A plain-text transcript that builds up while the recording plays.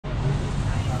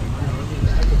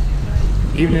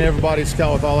Evening, everybody.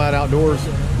 Scott with All Out Outdoors,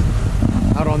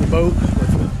 out on the boat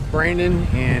with Brandon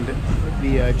and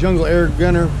the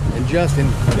Jungleairgunner and Justin.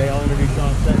 Today I'll introduce you in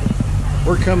a second.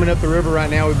 We're coming up the river right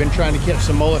now. We've been trying to catch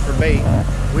some mullet for bait.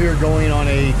 We are going on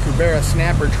a Cubera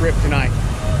Snapper trip tonight.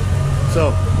 So,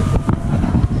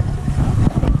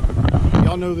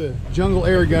 y'all know the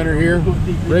Jungleairgunner here.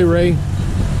 Ray.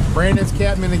 Brandon's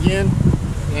captain again.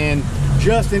 And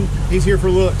Justin, he's here for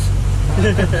looks. He's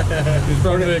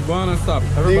from the iguana stop.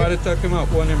 Everybody check him out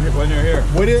when you're here.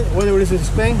 What is this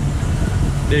thing?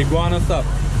 The iguana stop.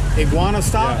 Iguana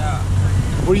stop? Yeah.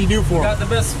 What do you do for them? Got the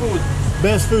best food.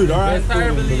 Best food, all right.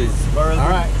 Entire Belize. All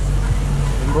right.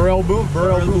 Burrell Boom.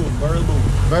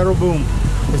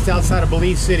 It's outside of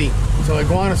Belize City. So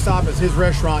Iguana Stop is his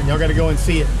restaurant. Y'all got to go and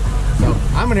see it. So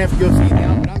I'm gonna have to go see it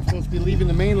now, but I'm supposed to be leaving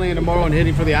the mainland tomorrow and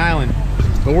heading for the island.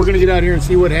 But we're gonna get out here and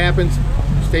see what happens.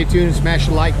 Stay tuned, smash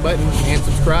the like button and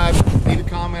subscribe. Leave a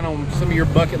comment on some of your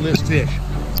bucket list fish.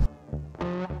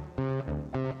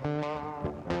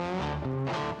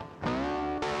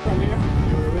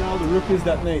 All the rookies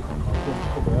that night.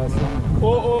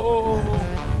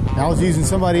 I was using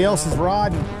somebody else's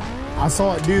rod and I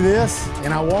saw it do this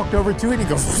and I walked over to it and it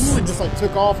goes and just like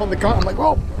took off on the car. I'm like,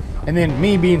 whoa. And then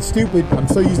me being stupid, I'm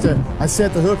so used to, I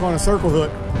set the hook on a circle hook.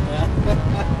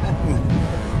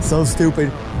 So stupid.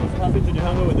 What happened to the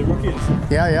hammer with the rookies?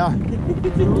 Yeah. Alright,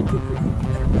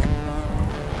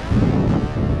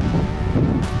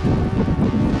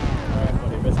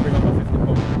 buddy, let's bring up a 50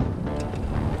 pound.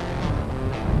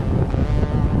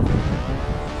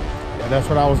 Yeah, that's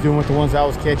what I was doing with the ones I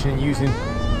was catching and using.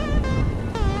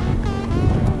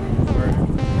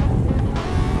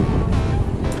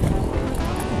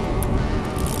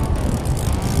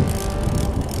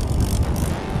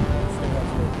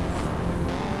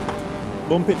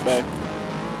 Bump it back.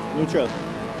 Neutral.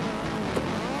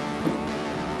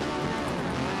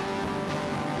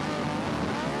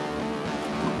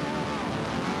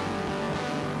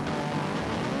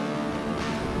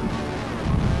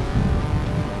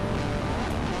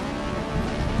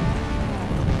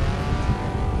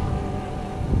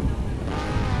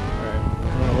 Alright.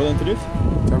 Hold on to this.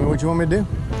 Tell me what you want me to do.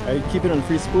 I keep it on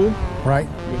free spool. Right.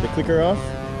 With the clicker off.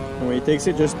 And when he takes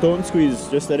it, just don't squeeze.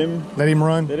 Just let him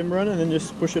run. Let him run and then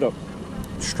just push it up.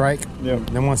 Strike. Yeah.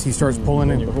 Then once he starts pulling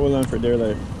it. You hold on for dear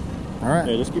life. Alright.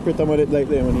 Yeah, just keep your thumb on it like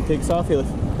that. When he takes off, he'll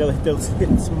hit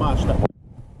and smash that.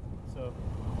 So,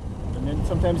 and then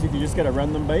sometimes if you just get a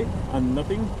random bite and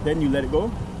nothing, then you let it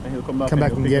go and he'll come back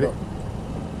and get it.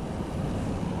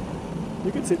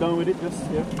 You can sit down with it, just,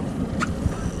 yeah.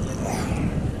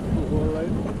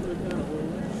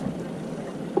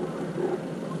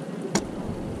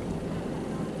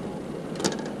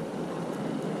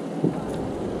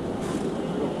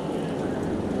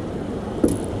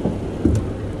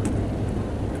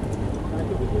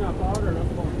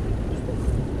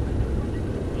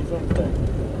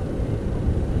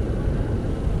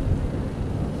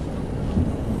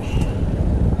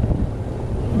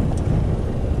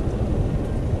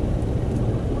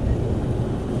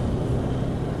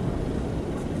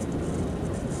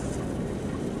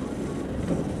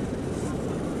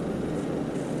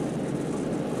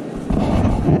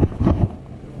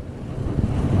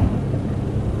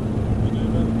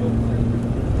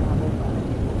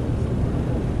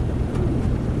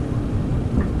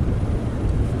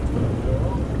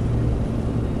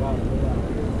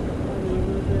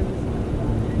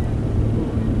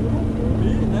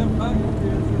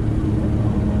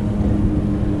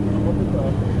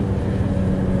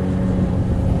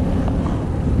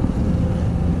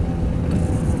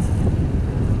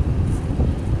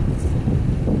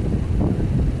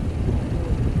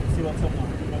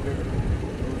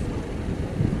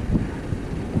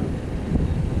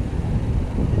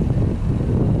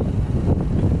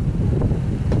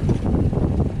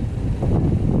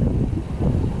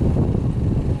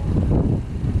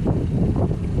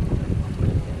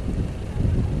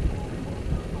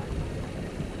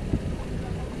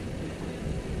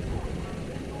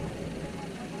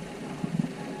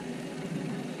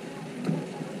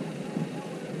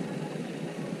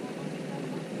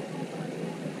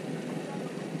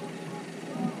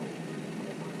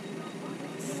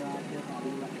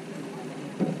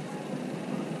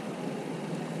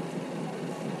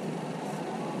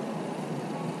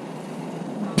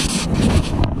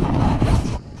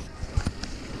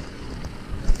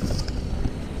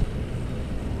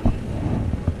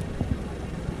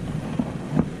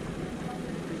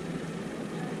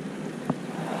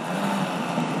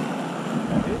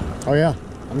 Oh yeah,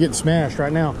 I'm getting smashed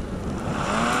right now.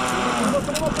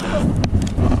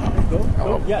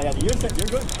 Oh, yeah, you're set.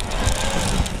 You're good.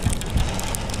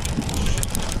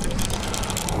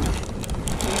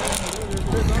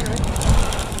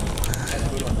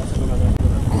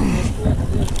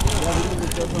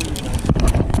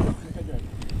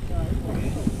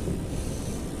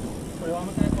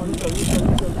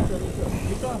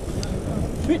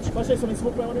 Switch, watch something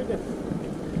smoke right there.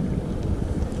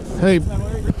 Hey,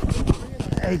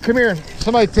 hey, come here.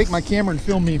 Somebody take my camera and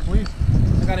film me, please.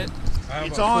 I got it.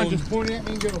 It's on. Just point it at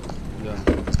me and go. Yeah.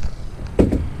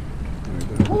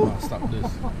 Stop this.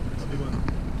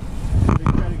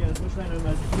 Try to get as much land on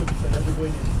as you could so that we're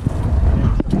going in.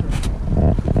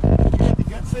 You got the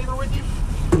gut saver with you?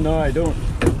 No, I don't.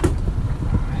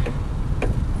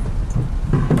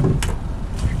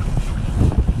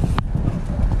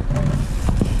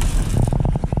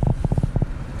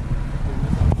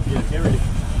 Yeah, get ready.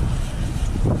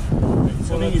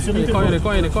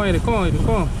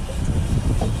 Come.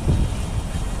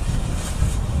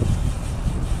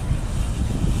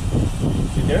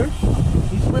 You there?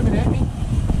 He's swimming at me.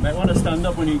 You might want to stand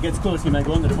up when he gets close, he might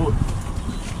go under the boat.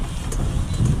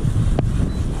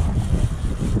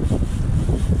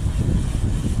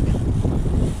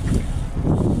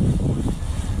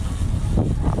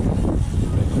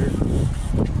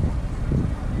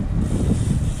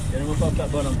 Get him up off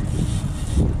that bottom.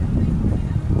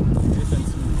 Nice and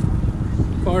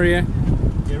smooth. Corey.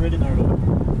 Get ready, Nardo.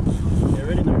 Get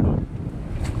ready, Nardo.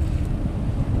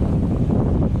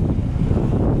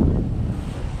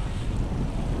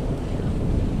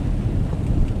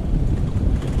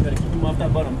 Gotta keep him off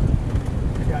that bottom.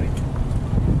 I got it.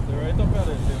 They're right up at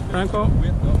it. Franco?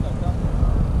 Wait, no, that's that.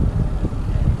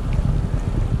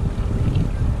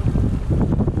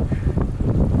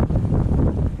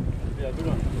 Yeah, good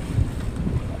one.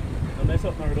 Oh, nice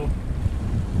up, Nardo.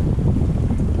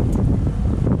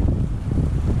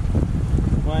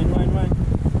 Wine.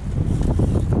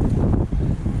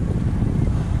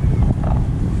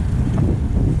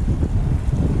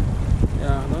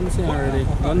 Yeah, don't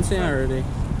say already.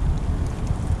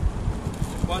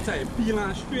 Watch out,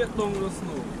 peeling straight down the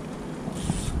snow.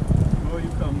 Oh, you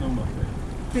come now, my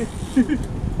friend.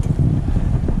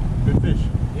 Good fish.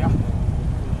 Yeah.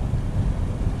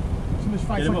 So much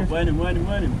fight. Get him up, wine him.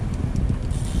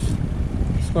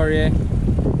 Corey.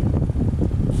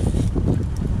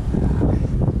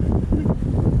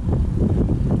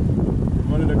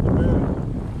 One of the cubea.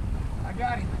 I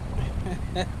got him.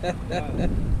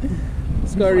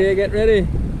 Corey, get ready.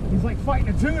 He's like fighting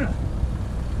a tuna.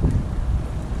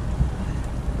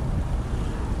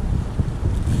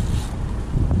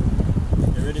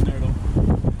 Get ready, Nardo.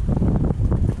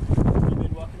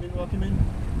 Walk him in.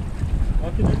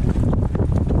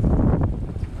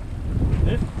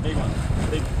 Lift. There you go.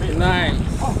 Big. Nice.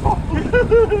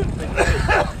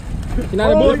 You're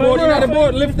not a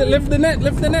boat. Lift the net.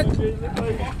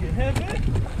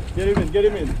 Get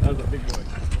him in. That's a big boy.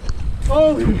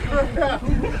 Holy crap!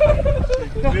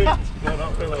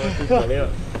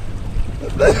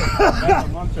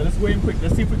 Let's weigh him quick.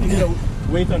 Let's see if we can get a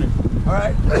weight on him.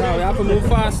 Alright. No, we have to move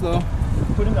fast though.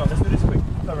 Put him down. Let's do this quick.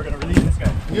 So we're going to release this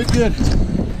guy. Good.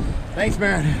 Thanks,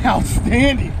 man.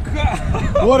 Outstanding.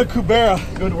 What a cubera.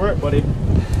 Good work, buddy.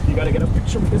 You got to get a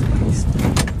picture with this place.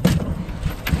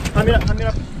 Hand me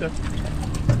up. There.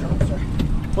 Oh, sorry.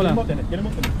 Get him up in it.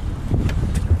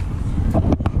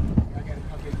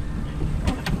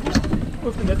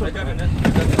 I got it.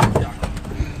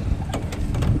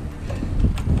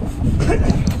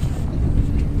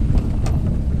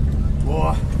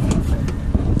 Boy.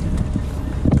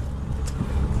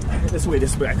 This way.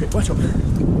 Watch out.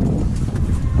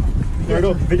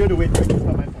 Video the weight. It's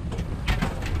not my phone.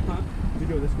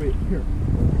 Video this weight. Here.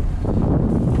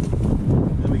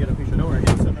 Then we get a picture. Don't worry.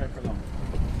 It's not for long.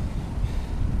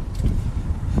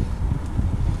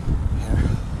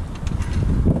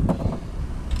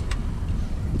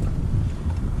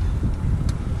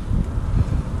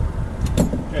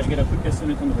 Guys, get a quick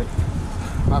estimate on the weight.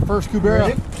 My first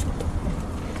cubera.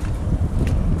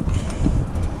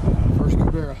 First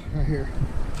cubera right here.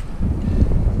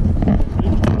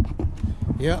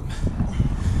 Yep.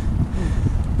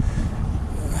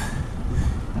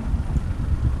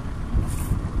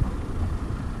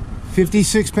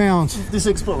 56 pounds.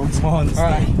 56 pounds. All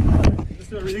right. Let's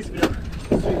do a release video.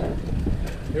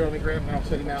 Here, let me grab him and I'll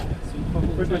set him out.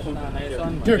 Where's my phone?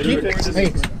 Here, keep it.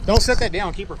 Hey, don't set that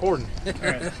down. Keep recording. All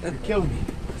right. You're killing me.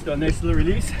 Let's do a nice little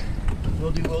release.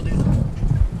 Will do.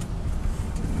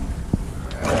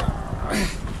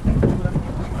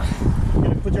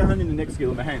 Put your hand in the next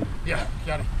gill, my hand. Yeah,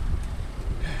 got it.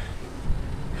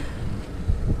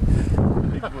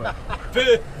 Big boy.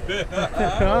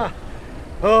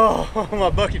 Oh, my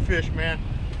bucket fish, man.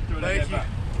 Thank you. Back.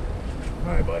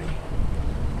 All right, buddy.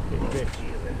 Big fish.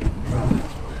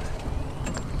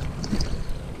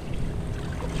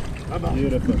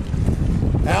 Beautiful.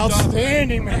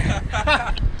 Outstanding, man.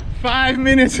 5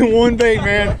 minutes and one bait,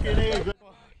 man.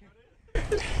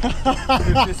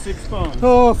 56 pounds.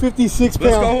 Oh, 56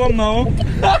 Let's pounds. go home now.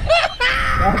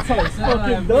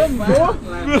 Fucking done, bro.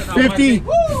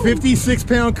 56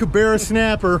 pound Cubera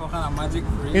Snapper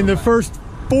in the first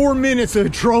 4 minutes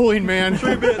of trolling, man.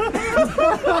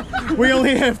 We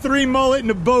only have 3 mullet in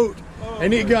the boat,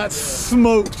 and it got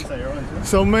smoked.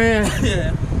 So, man,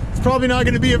 it's probably not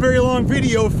going to be a very long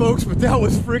video, folks, but that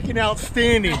was freaking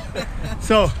outstanding.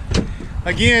 So,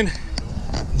 again,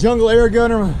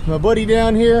 Jungleairgunner, my buddy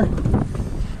down here,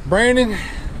 Brandon,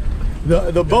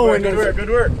 the Bowen. Good work, good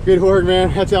work. Good work,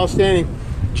 man. That's outstanding.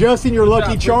 Justin, your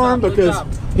lucky charm because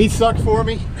he sucked for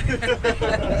me.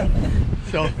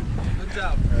 So, Good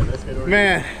job.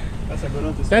 man, That's a good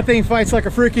one to that thing fights like a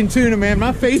freaking tuna, man.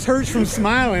 My face hurts from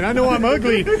smiling. I know I'm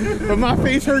ugly, but my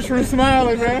face hurts from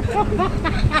smiling, man.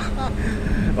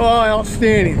 Oh,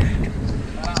 outstanding.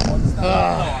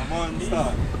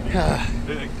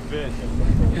 Big fish.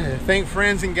 Thank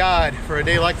friends and God for a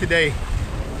day like today.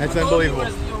 That's unbelievable.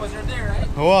 Was your day, right?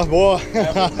 Oh,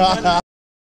 boy.